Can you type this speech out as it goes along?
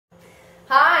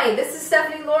Hi, this is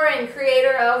Stephanie Lauren,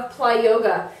 creator of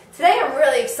PLYOGA. Today I'm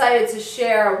really excited to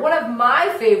share one of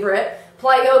my favorite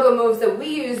PLYOGA moves that we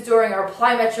use during our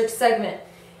plyometric segment.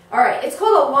 Alright, it's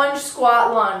called a lunge,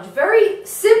 squat, lunge. Very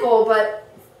simple,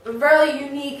 but a really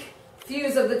unique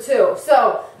fuse of the two.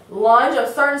 So, lunge,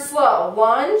 I'm starting slow.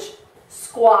 Lunge,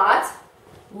 squat,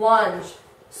 lunge,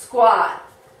 squat,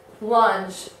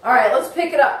 lunge. Alright, let's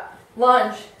pick it up.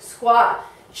 Lunge, squat.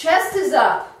 Chest is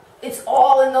up. It's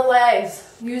all in the legs.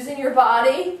 Using your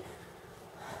body.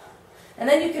 And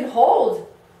then you can hold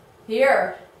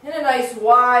here in a nice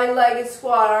wide-legged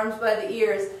squat, arms by the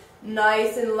ears.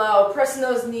 Nice and low. Pressing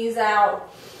those knees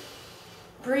out.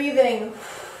 Breathing.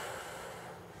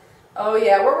 Oh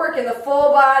yeah, we're working the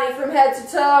full body from head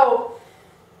to toe.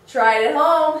 Try it at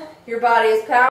home. Your body is powerful.